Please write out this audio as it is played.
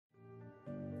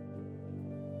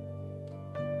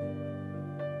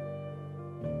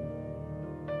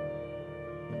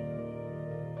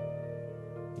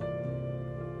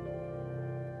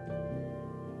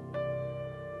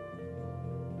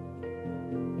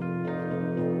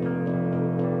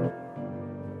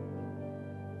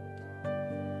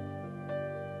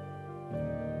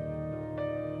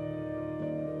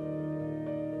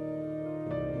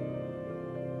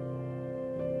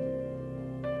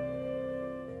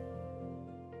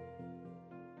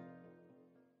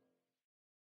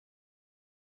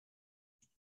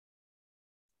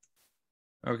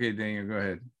Okay, Daniel, go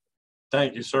ahead.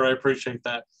 Thank you, sir. I appreciate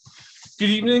that.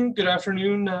 Good evening, good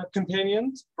afternoon,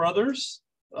 companions, brothers.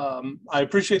 I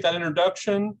appreciate that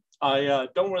introduction. I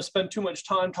don't want to spend too much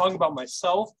time talking about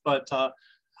myself, but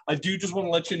I do just want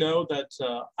to let you know that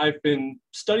I've been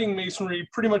studying Masonry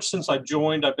pretty much since I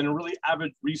joined. I've been a really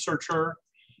avid researcher.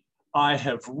 I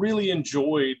have really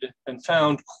enjoyed and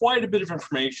found quite a bit of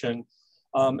information.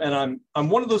 And I'm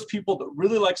one of those people that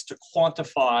really likes to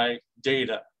quantify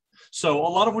data. So a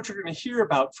lot of what you're going to hear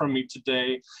about from me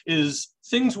today is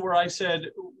things where I said,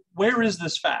 where is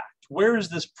this fact? Where is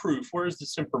this proof? Where is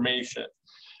this information?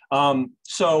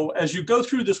 So as you go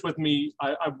through this with me,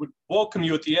 I would welcome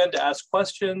you at the end to ask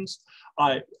questions.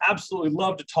 I absolutely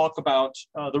love to talk about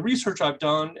the research I've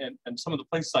done and some of the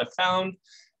places I've found,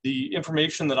 the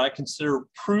information that I consider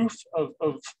proof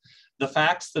of the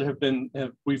facts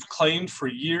that we've claimed for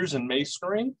years in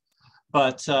Masonry.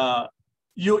 But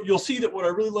you'll see that what I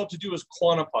really love to do is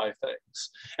quantify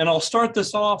things. And I'll start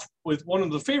this off with one of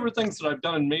the favorite things that I've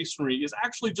done in Masonry is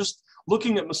actually just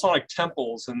looking at Masonic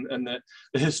temples and the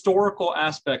historical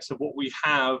aspects of what we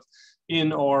have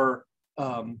in our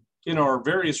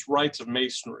various rites of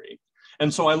Masonry.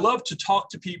 And so I love to talk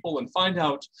to people and find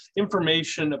out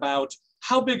information about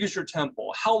how big is your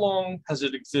temple? How long has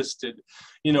it existed?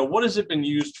 You know, what has it been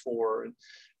used for? And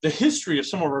the history of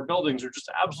some of our buildings are just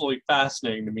absolutely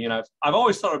fascinating to me. And I've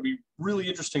always thought it'd be really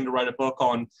interesting to write a book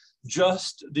on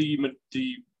just the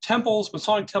temples,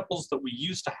 Masonic temples that we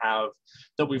used to have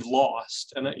that we've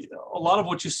lost. And a lot of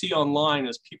what you see online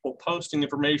is people posting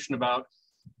information about,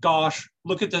 gosh,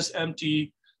 look at this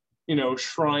empty,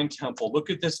 shrine temple. Look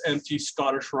at this empty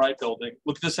Scottish Rite building.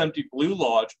 Look at this empty Blue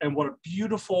Lodge. And what a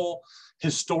beautiful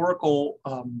historical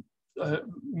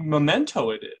memento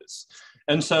it is.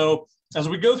 And so as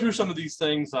we go through some of these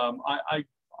things,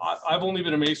 I've only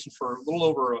been a Mason for a little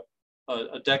over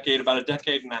a decade, about a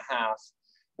decade and a half.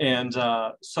 And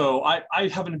so I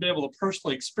haven't been able to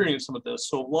personally experience some of this.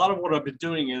 So a lot of what I've been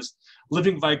doing is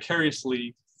living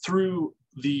vicariously through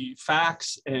the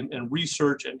facts and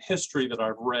research and history that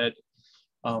I've read.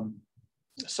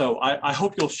 So I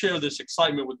hope you'll share this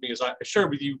excitement with me as I share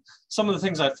with you some of the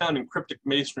things I found in Cryptic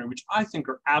Masonry, which I think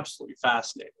are absolutely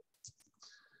fascinating.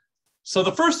 So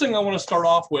the first thing I want to start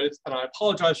off with, and I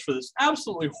apologize for this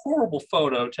absolutely horrible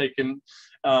photo taken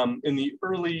in the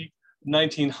early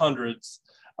 1900s,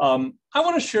 I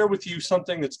want to share with you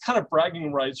something that's kind of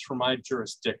bragging rights for my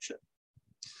jurisdiction.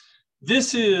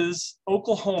 This is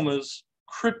Oklahoma's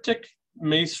Cryptic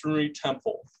Masonry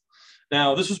Temple.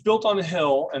 Now, this was built on a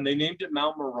hill, and they named it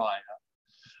Mount Moriah.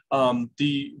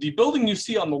 The building you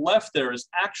see on the left there is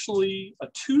actually a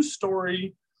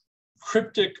two-story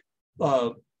cryptic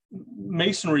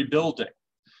masonry building.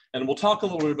 And we'll talk a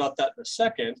little bit about that in a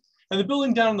second. And the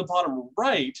building down in the bottom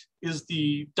right is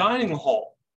the dining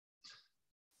hall.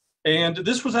 And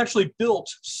this was actually built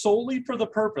solely for the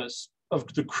purpose of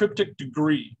the cryptic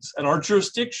degrees. And our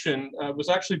jurisdiction was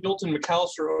actually built in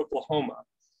McAlester, Oklahoma.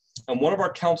 And one of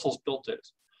our councils built it.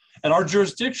 And our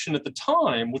jurisdiction at the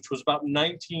time, which was about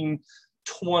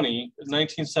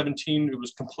 1917, it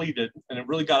was completed, and it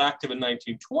really got active in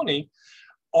 1920.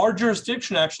 Our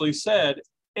jurisdiction actually said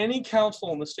any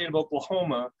council in the state of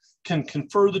Oklahoma can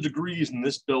confer the degrees in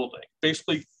this building.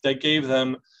 Basically, they gave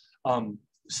them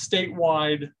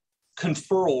statewide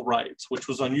conferral rights, which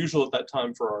was unusual at that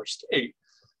time for our state,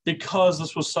 because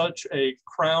this was such a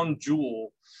crown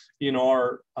jewel in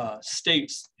our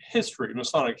state's history,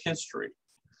 Masonic history.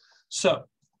 So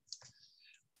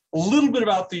a little bit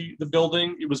about the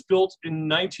building. It was built in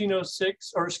 1908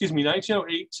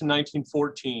 to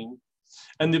 1914.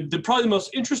 And probably the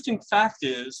most interesting fact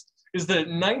is that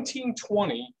in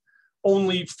 1920,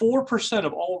 only 4%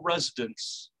 of all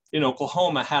residents in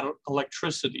Oklahoma had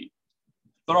electricity.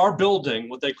 But our building,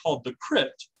 what they called the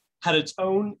crypt, had its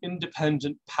own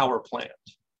independent power plant.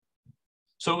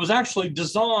 So it was actually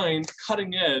designed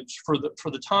cutting edge for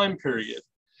the time period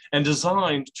and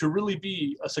designed to really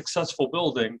be a successful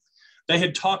building. They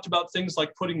had talked about things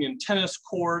like putting in tennis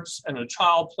courts and a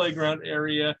child playground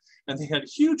area, and they had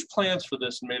huge plans for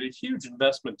this and made a huge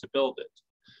investment to build it.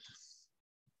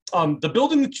 The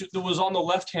building that was on the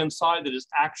left-hand side that is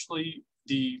actually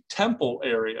the temple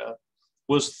area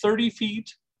was 30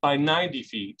 feet by 90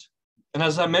 feet. And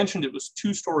as I mentioned, it was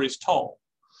 2 stories tall.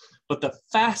 But the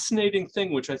fascinating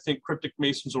thing, which I think Cryptic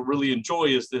Masons will really enjoy,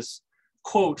 is this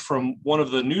quote from one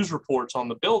of the news reports on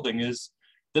the building, is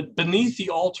that beneath the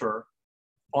altar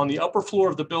on the upper floor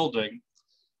of the building,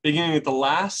 beginning at the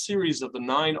last series of the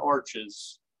 9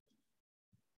 arches,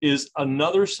 is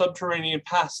another subterranean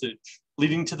passage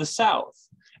leading to the south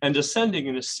and descending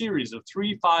in a series of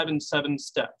 3, 5, and 7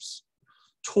 steps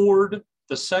toward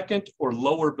the second or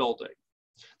lower building.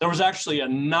 There was actually a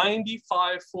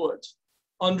 95-foot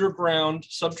underground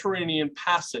subterranean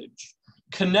passage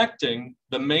connecting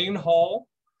the main hall,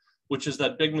 which is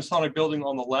that big Masonic building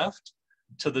on the left,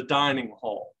 to the dining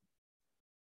hall.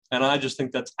 And I just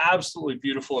think that's absolutely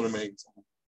beautiful and amazing.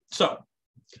 So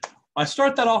I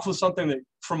start that off with something that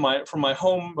from my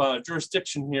home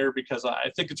jurisdiction here, because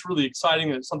I think it's really exciting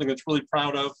and it's something that's really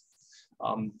proud of.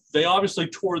 They obviously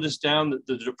tore this down.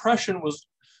 The Depression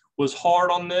was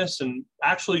hard on this, and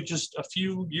actually just a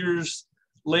few years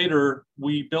later,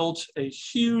 we built a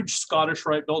huge Scottish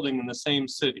Rite building in the same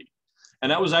city,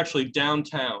 and that was actually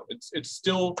downtown. It's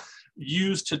still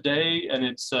used today, and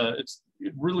it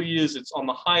really is. It's on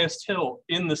the highest hill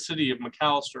in the city of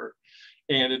McAlester,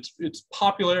 and its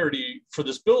popularity for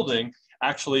this building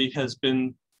actually has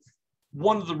been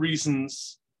one of the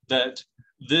reasons that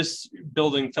this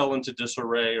building fell into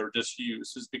disarray or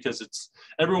disuse, is because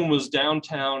everyone was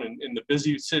downtown in the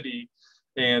busy city,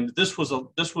 and this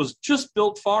was just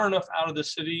built far enough out of the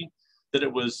city that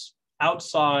it was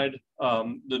outside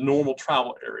the normal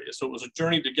travel area. So it was a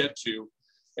journey to get to,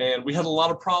 and we had a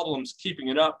lot of problems keeping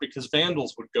it up because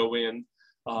vandals would go in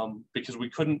because we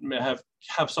couldn't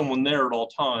have someone there at all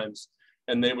times,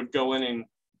 and they would go in and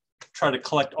try to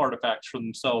collect artifacts for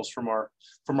themselves from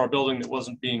our building that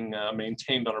wasn't being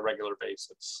maintained on a regular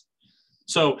basis.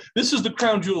 So this is the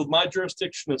crown jewel of my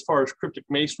jurisdiction as far as cryptic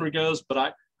masonry goes,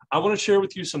 but I want to share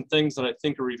with you some things that I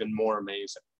think are even more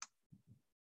amazing.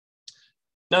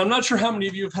 Now, I'm not sure how many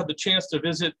of you have had the chance to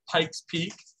visit Pikes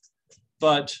Peak,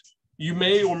 but you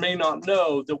may or may not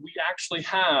know that we actually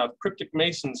have, Cryptic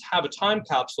Masons have a time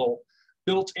capsule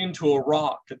built into a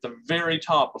rock at the very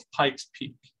top of Pikes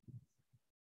Peak.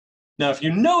 Now, if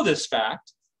you know this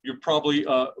fact, you're probably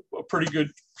a pretty good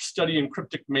study in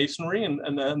cryptic masonry, and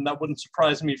that wouldn't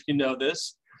surprise me if you know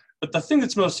this. But the thing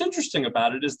that's most interesting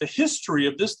about it is the history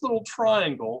of this little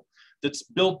triangle that's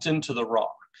built into the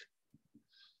rock.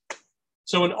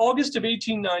 So in August of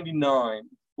 1899,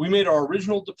 we made our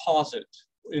original deposit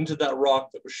into that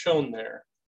rock that was shown there.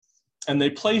 And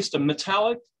they placed a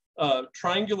metallic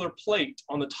triangular plate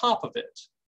on the top of it.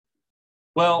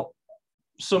 Well,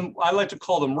 I like to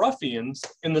call them ruffians,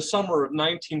 in the summer of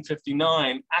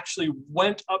 1959, actually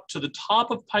went up to the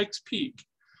top of Pikes Peak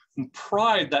and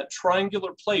pried that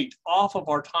triangular plate off of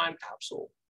our time capsule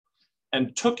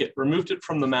and removed it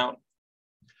from the mountain.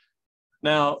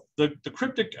 Now, the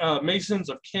Cryptic Masons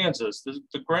of Kansas,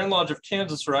 the Grand Lodge of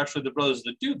Kansas are actually the brothers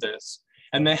that do this,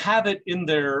 and they have it in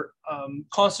their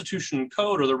Constitution and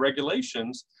Code or the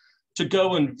regulations to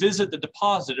go and visit the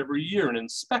deposit every year and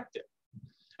inspect it.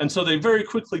 And so they very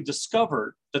quickly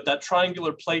discovered that that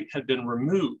triangular plate had been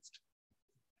removed.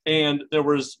 And there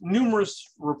was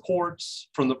numerous reports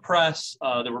from the press.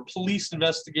 There were police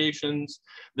investigations.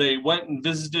 They went and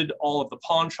visited all of the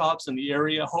pawn shops in the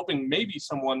area, hoping maybe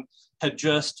someone had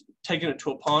just taken it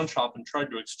to a pawn shop and tried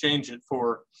to exchange it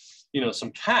for,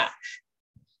 some cash.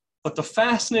 But the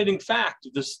fascinating fact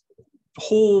of this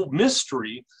whole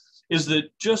mystery is that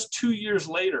just 2 years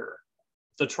later,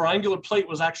 the triangular plate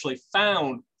was actually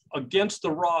found against the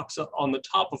rocks on the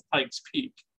top of Pikes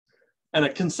Peak. And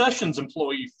a concessions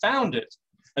employee found it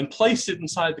and placed it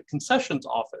inside the concessions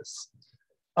office,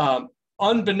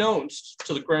 unbeknownst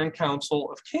to the Grand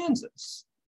Council of Kansas.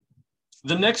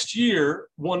 The next year,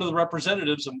 one of the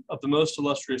representatives of the most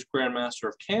illustrious Grand Master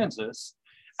of Kansas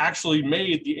actually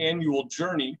made the annual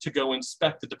journey to go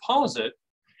inspect the deposit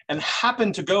and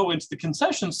happened to go into the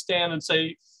concession stand and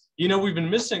say, we've been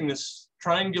missing this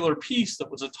triangular piece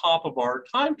that was atop of our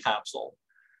time capsule.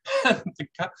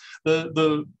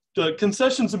 the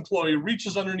concessions employee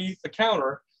reaches underneath the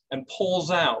counter and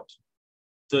pulls out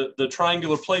the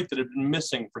triangular plate that had been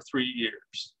missing for 3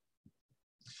 years.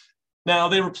 Now,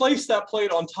 they replaced that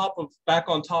plate back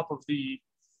on top of the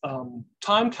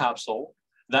time capsule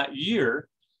that year.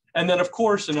 And then, of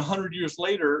course, 100 years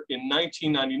later, in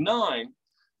 1999,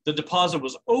 the deposit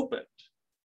was opened.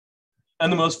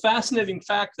 And the most fascinating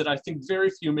fact that I think very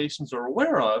few Masons are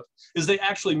aware of is they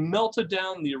actually melted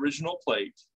down the original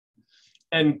plate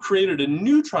and created a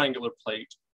new triangular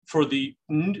plate for the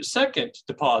second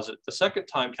deposit, the second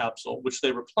time capsule, which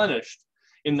they replenished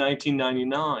in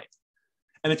 1999.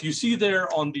 And if you see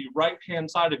there on the right-hand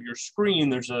side of your screen,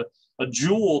 there's a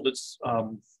jewel that's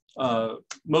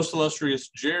most illustrious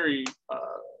Jerry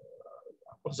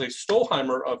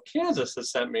Stolheimer of Kansas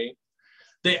has sent me.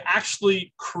 They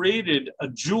actually created a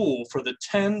jewel for the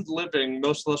 10 living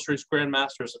most illustrious Grand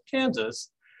Masters of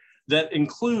Kansas that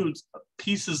includes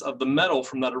pieces of the metal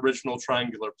from that original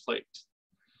triangular plate.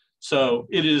 So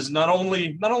it is not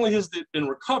only has it been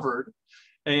recovered,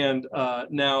 and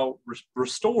now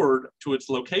restored to its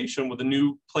location with a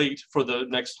new plate for the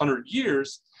next 100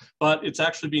 years. But it's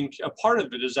actually a part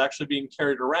of it is actually being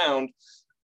carried around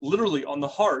literally on the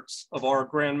hearts of our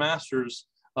Grand Masters,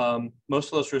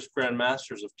 most illustrious Grand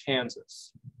Masters of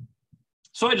Kansas.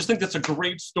 So I just think that's a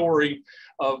great story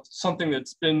of something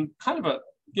that's been kind of a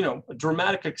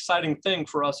dramatic, exciting thing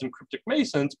for us in Cryptic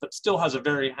Masons, but still has a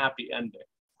very happy ending.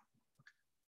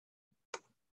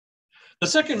 The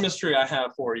second mystery I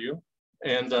have for you,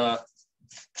 and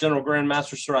General Grand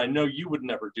Master Sir, I know you would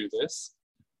never do this,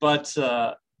 but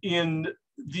in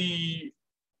the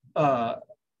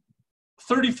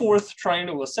 34th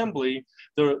Triennial Assembly,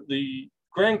 the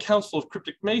Grand Council of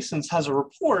Cryptic Masons has a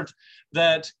report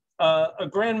that a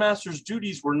Grand Master's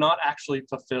duties were not actually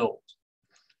fulfilled.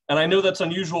 And I know that's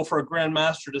unusual for a Grand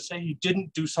Master to say he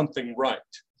didn't do something right,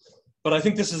 but I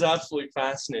think this is absolutely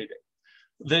fascinating.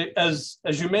 As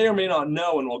you may or may not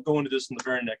know, and we'll go into this in the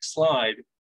very next slide,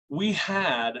 we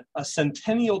had a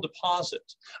centennial deposit,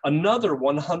 another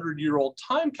 100-year-old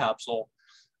time capsule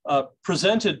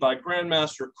presented by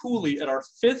Grandmaster Cooley at our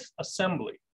 5th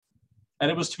assembly. And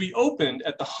it was to be opened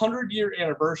at the 100-year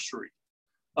anniversary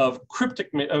of Cryptic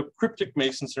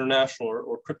Masons International,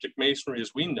 or Cryptic Masonry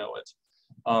as we know it,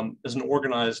 as an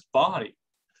organized body.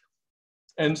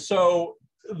 And so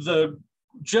the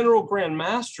General Grand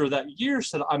Master that year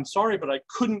said, "I'm sorry, but I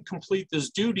couldn't complete this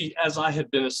duty as I had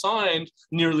been assigned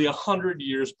nearly 100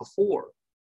 years before."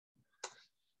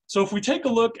 So if we take a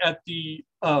look at the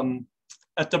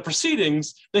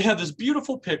proceedings, they have this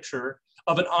beautiful picture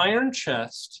of an iron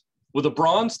chest with a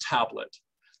bronze tablet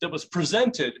that was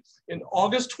presented in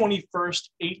August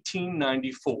 21st,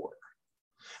 1894.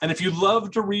 And if you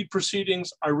love to read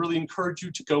proceedings, I really encourage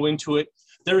you to go into it.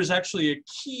 There is actually a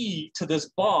key to this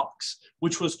box,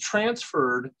 which was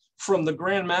transferred from the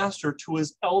Grand Master to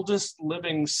his eldest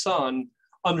living son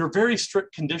under very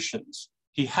strict conditions.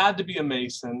 He had to be a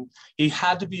Mason. He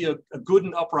had to be a good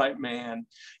and upright man.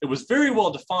 It was very well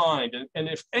defined. And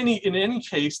if in any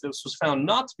case this was found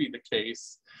not to be the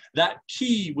case, that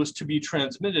key was to be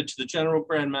transmitted to the General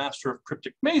Grand Master of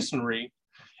Cryptic Masonry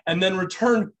and then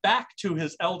returned back to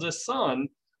his eldest son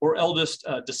or eldest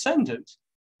descendant,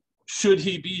 should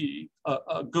he be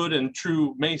a good and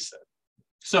true Mason.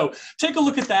 So take a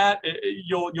look at that.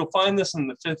 You'll find this in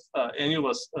the 5th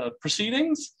annual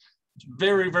proceedings.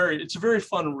 It's a very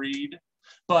fun read.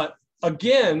 But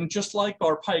again, just like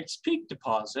our Pikes Peak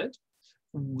deposit,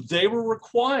 they were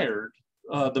required,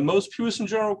 the most puissant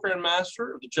General Grand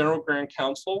Master, the General Grand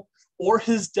Council, or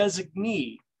his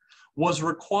designee was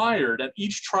required at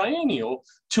each triennial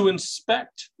to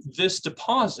inspect this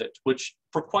deposit, which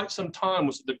for quite some time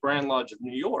was at the Grand Lodge of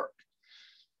New York,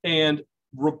 and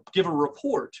give a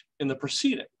report in the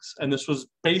proceedings. And this was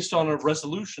based on a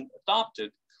resolution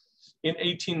adopted in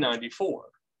 1894.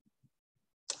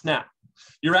 Now,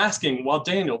 you're asking, well,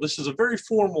 Daniel, this is a very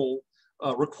formal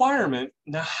requirement.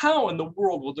 Now, how in the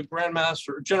world will the Grand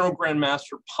Master, General Grand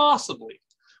Master, possibly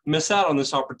miss out on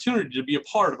this opportunity to be a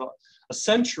part of a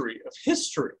century of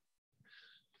history?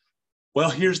 Well,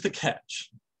 here's the catch.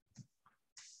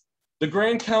 The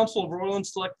Grand Council of Royal and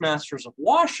Select Masters of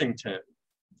Washington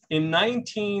in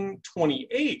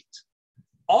 1928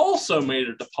 also made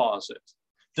a deposit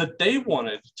that they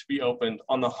wanted to be opened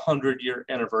on the 100-year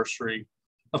anniversary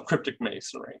of Cryptic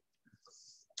Masonry.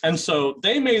 And so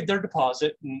they made their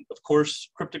deposit, and of course,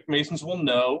 Cryptic Masons will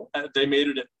know they made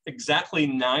it at exactly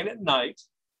 9 at night,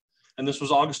 and this was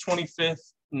August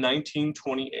 25th,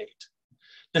 1928.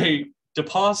 They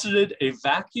deposited a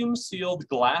vacuum-sealed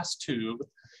glass tube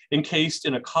encased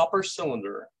in a copper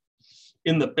cylinder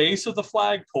in the base of the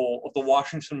flagpole of the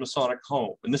Washington Masonic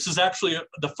Home. And this is actually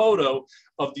the photo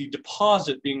of the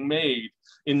deposit being made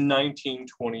in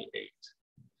 1928.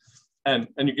 And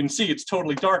you can see it's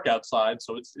totally dark outside,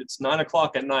 so it's 9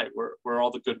 o'clock at night where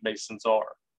all the good Masons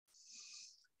are.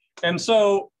 And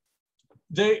so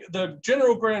the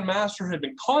General Grand Master had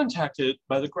been contacted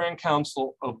by the Grand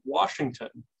Council of Washington,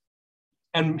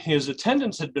 and his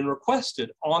attendance had been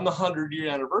requested on the 100-year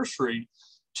anniversary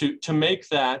to make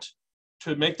that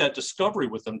discovery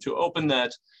with them, to open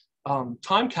that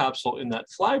time capsule in that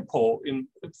flagpole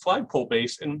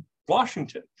base in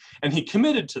Washington. And he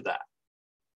committed to that.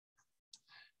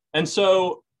 And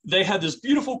so they had this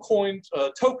beautiful coin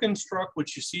token struck,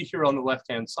 which you see here on the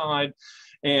left-hand side,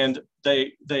 and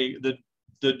the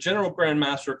General Grand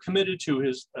Master committed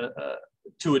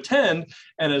to attend,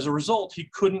 and as a result, he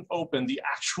couldn't open the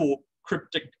actual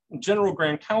General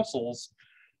Grand Council's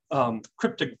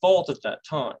cryptic vault at that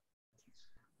time.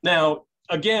 Now,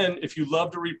 again, if you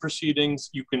love to read proceedings,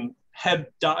 you can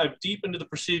dive deep into the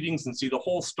proceedings and see the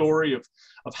whole story of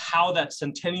how that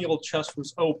centennial chest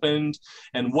was opened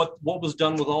and what was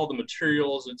done with all the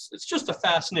materials. It's just a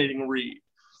fascinating read.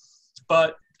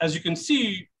 But as you can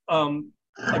see,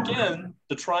 again,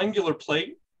 the triangular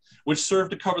plate, which served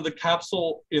to cover the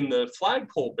capsule in the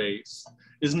flagpole base,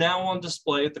 is now on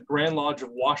display at the Grand Lodge of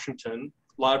Washington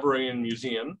Library and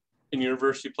Museum in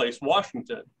University Place,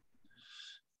 Washington.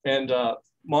 And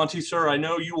Monty, sir, I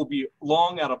know you will be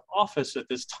long out of office at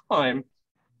this time,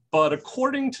 but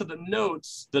according to the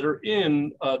notes that are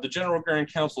in the General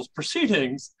Grand Council's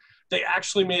proceedings, they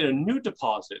actually made a new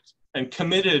deposit and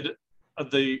committed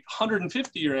the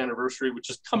 150-year anniversary, which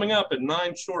is coming up in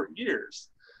 9 short years,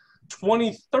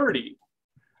 2030,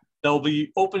 they'll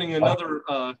be opening another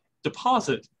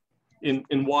deposit in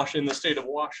the state of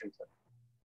Washington.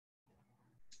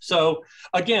 So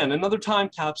again, another time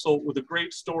capsule with a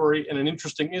great story and an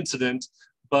interesting incident,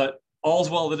 but all's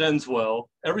well that ends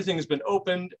well. Everything has been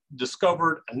opened,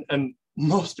 discovered, and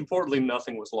most importantly,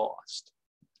 nothing was lost.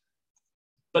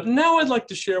 But now I'd like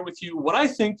to share with you what I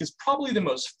think is probably the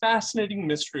most fascinating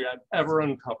mystery I've ever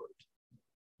uncovered.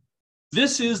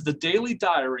 This is the daily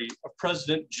diary of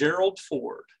President Gerald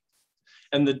Ford.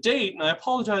 And the date, and I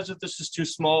apologize if this is too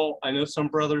small, I know some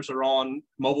brothers are on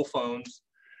mobile phones.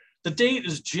 The date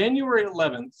is January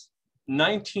 11th,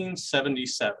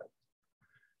 1977.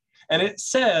 And it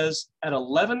says at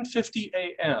 11:50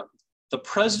 a.m., the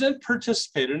president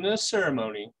participated in a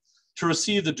ceremony to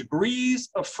receive the degrees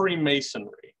of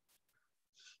Freemasonry.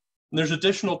 And there's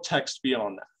additional text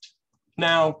beyond that.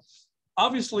 Now,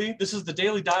 obviously, this is the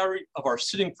daily diary of our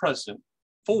sitting president,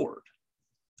 Ford.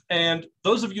 And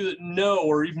those of you that know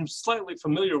or even slightly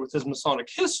familiar with his Masonic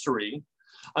history,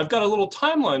 I've got a little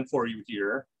timeline for you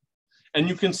here. And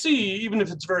you can see, even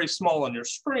if it's very small on your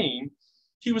screen,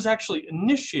 he was actually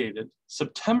initiated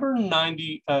September of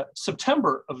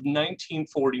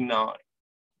 1949.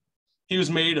 He was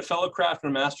made a fellow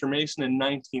craftsman master mason in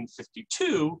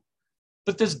 1952,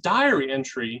 but this diary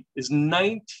entry is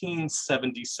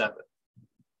 1977.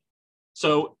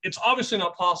 So it's obviously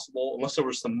not possible, unless there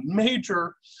was some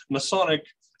major Masonic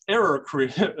error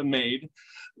made,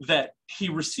 that he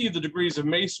received the degrees of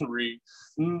Masonry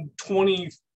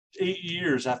 28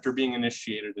 years after being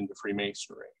initiated into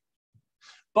Freemasonry.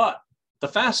 But the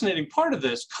fascinating part of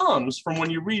this comes from when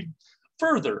you read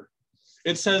further.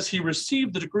 It says he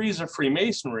received the degrees of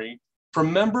Freemasonry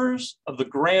from members of the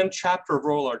Grand Chapter of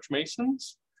Royal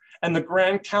Archmasons and the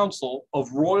Grand Council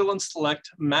of Royal and Select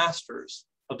Masters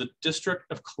of the District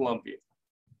of Columbia.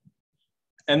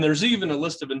 And there's even a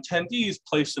list of attendees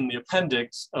placed in the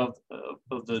appendix of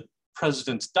the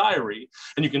president's diary,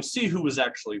 and you can see who was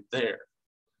actually there.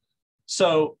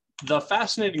 So the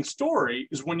fascinating story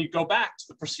is when you go back to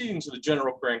the proceedings of the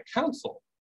General Grand Council,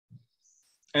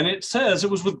 and it says, it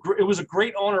was a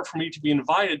great honor for me to be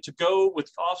invited to go with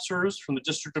officers from the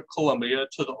District of Columbia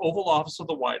to the Oval Office of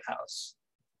the White House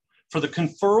for the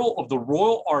conferral of the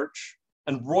Royal Arch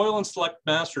and Royal and Select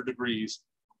Master degrees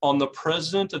on the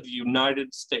President of the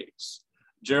United States,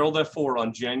 Gerald F. Ford,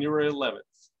 on January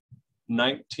 11th,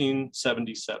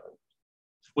 1977.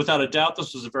 Without a doubt,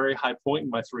 this was a very high point in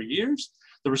my 3 years.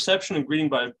 The reception and greeting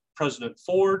by President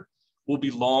Ford will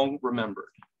be long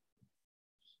remembered.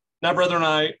 Now, brethren,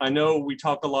 I know we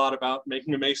talk a lot about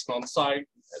making a Mason on site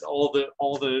and all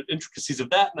the intricacies of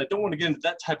that, and I don't want to get into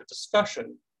that type of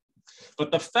discussion.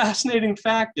 But the fascinating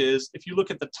fact is, if you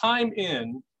look at the time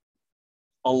in,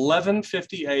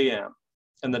 11:50 a.m.,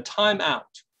 and the time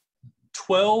out,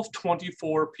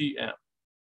 12:24 p.m.,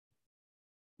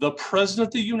 the President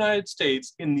of the United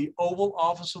States in the Oval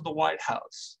Office of the White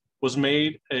House was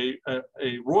made a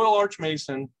Royal Arch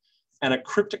Mason and a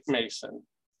Cryptic Mason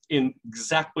in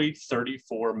exactly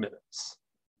 34 minutes.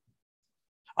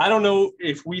 I don't know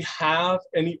if we have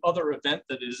any other event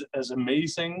that is as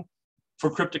amazing for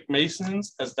Cryptic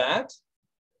Masons as that,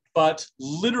 but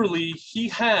literally he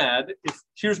had,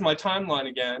 here's my timeline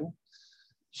again,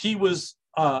 he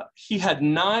had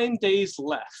 9 days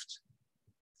left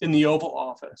in the Oval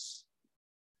Office,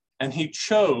 and he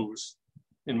chose,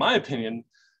 in my opinion,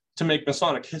 to make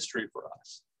Masonic history for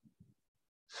us.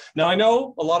 Now, I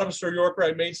know a lot of us are York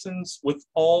Rite Masons with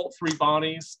all 3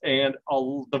 bodies, and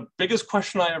the biggest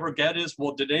question I ever get is,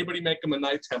 well, did anybody make him a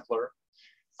Knight Templar?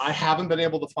 I haven't been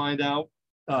able to find out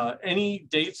any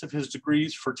dates of his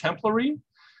degrees for Templary.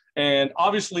 And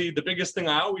obviously, the biggest thing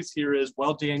I always hear is,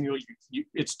 well, Daniel,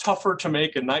 it's tougher to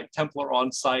make a Knight Templar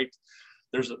on site.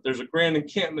 There's a grand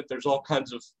encampment. There's all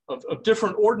kinds of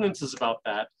different ordinances about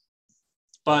that.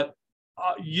 But,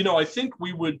 you know, I think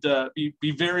we would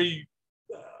be very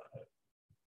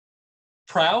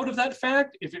proud of that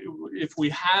fact if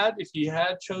he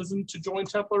had chosen to join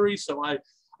Templary. So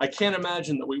I can't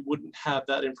imagine that we wouldn't have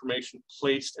that information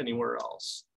placed anywhere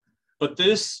else. But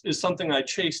this is something I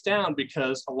chased down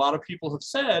because a lot of people have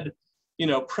said, you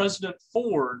know, President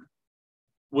Ford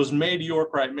was made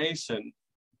York Rite Mason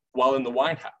while in the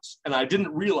White House. And I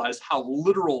didn't realize how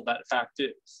literal that fact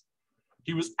is.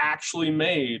 He was actually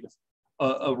made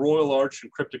a Royal Arch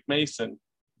and Cryptic Mason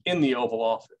in the Oval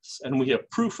Office. And we have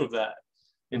proof of that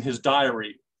in his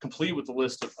diary, complete with the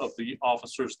list of the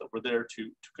officers that were there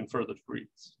to confer the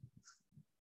degrees.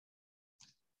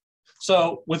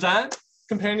 So with that,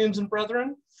 companions and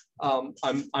brethren,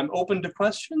 I'm open to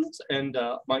questions, and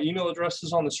my email address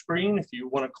is on the screen. If you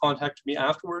want to contact me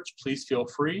afterwards, please feel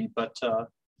free. But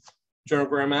General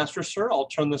Grandmaster, sir, I'll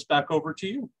turn this back over to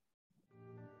you.